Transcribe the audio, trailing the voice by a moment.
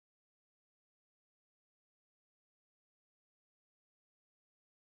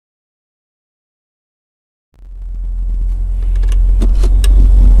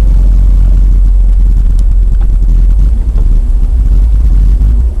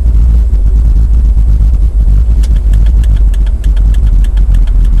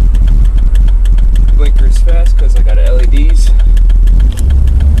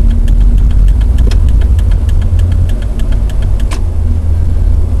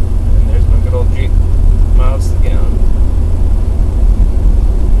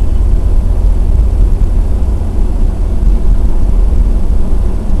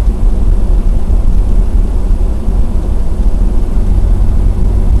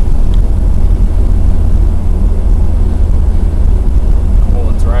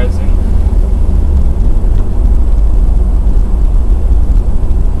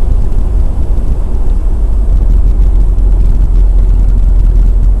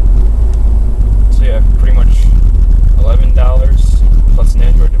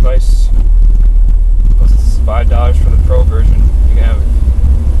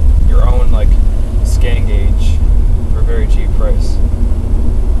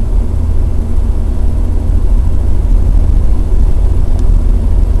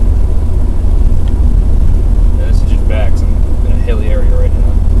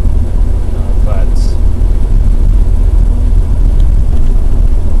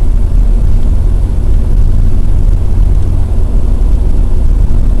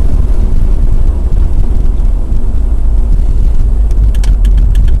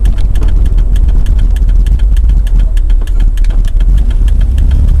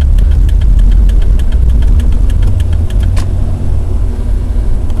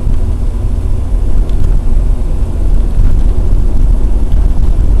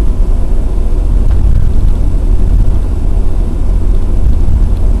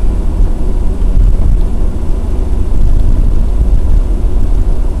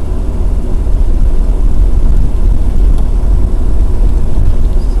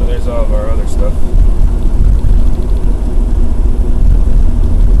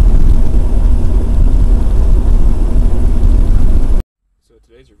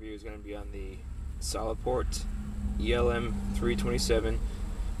solid port, ELM327,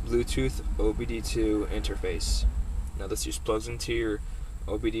 Bluetooth OBD2 interface. Now this just plugs into your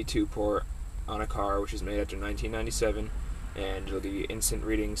OBD2 port on a car which is made after 1997, and it'll give you instant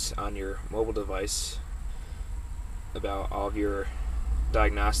readings on your mobile device about all of your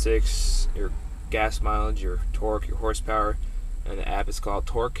diagnostics, your gas mileage, your torque, your horsepower. And the app is called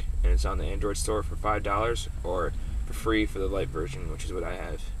Torque, and it's on the Android store for $5 or for free for the light version, which is what I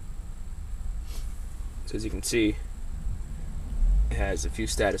have. So as you can see, it has a few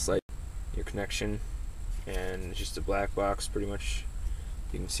status lights, your connection, and it's just a black box pretty much.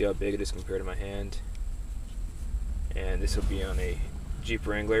 You can see how big it is compared to my hand. And this will be on a Jeep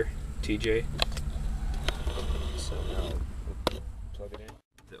Wrangler TJ. So now we'll plug it in.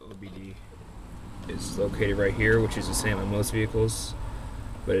 The OBD is located right here, which is the same on most vehicles,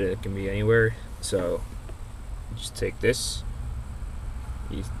 but it can be anywhere. So you just take this,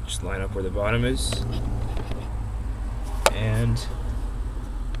 you just line up where the bottom is, and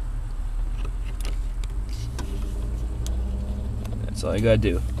that's all you gotta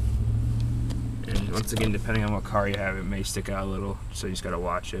do. And once again, depending on what car you have, it may stick out a little, so you just gotta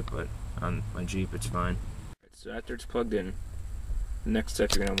watch it, but on my Jeep it's fine. So after it's plugged in, the next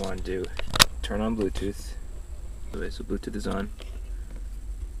step you're gonna want to do, turn on Bluetooth. Okay, so Bluetooth is on,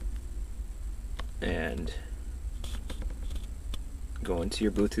 and go into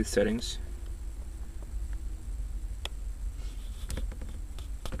your Bluetooth settings,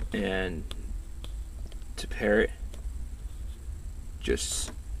 and to pair it,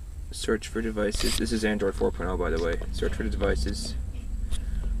 just search for devices. This is Android 4.0, by the way. Search for the devices,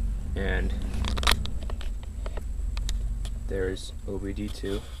 and there's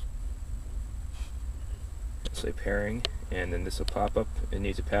OBD2. Say pairing, and then this will pop up. It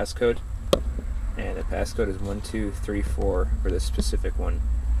needs a passcode, and the passcode is 1234 for this specific one,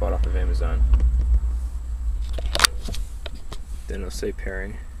 bought off of Amazon. Then it'll say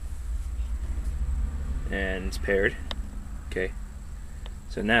pairing, and it's paired. Okay,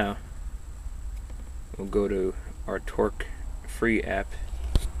 so now we'll go to our Torque free app.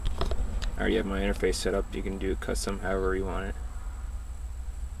 I already have my interface set up. You can do it custom however you want it.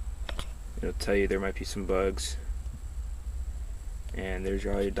 It'll tell you there might be some bugs, and there's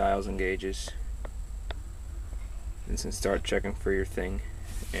all your dials and gauges. And then start checking for your thing,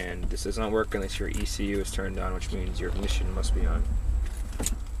 and this does not work unless your ECU is turned on, which means your ignition must be on.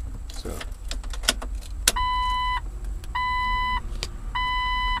 So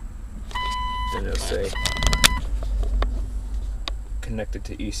then it'll say connected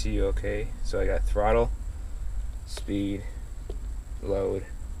to ECU. Okay, so I got throttle, speed, load,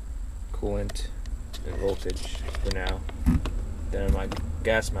 coolant, and voltage for now. Then on my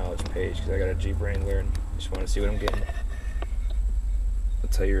gas mileage page, because I got a Jeep Wrangler and just want to see what I'm getting, I'll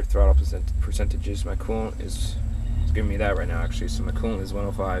tell you your throttle percentages. My coolant is giving me that right now, actually. So my coolant is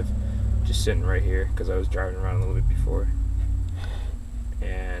 105, just sitting right here because I was driving around a little bit before.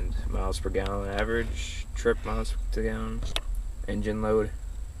 And miles per gallon average, trip miles per gallon, engine load,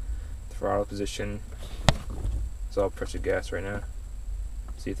 throttle position. It's all pressure gas right now.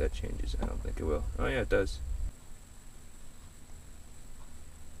 See if that changes. I don't think it will. Oh yeah, it does.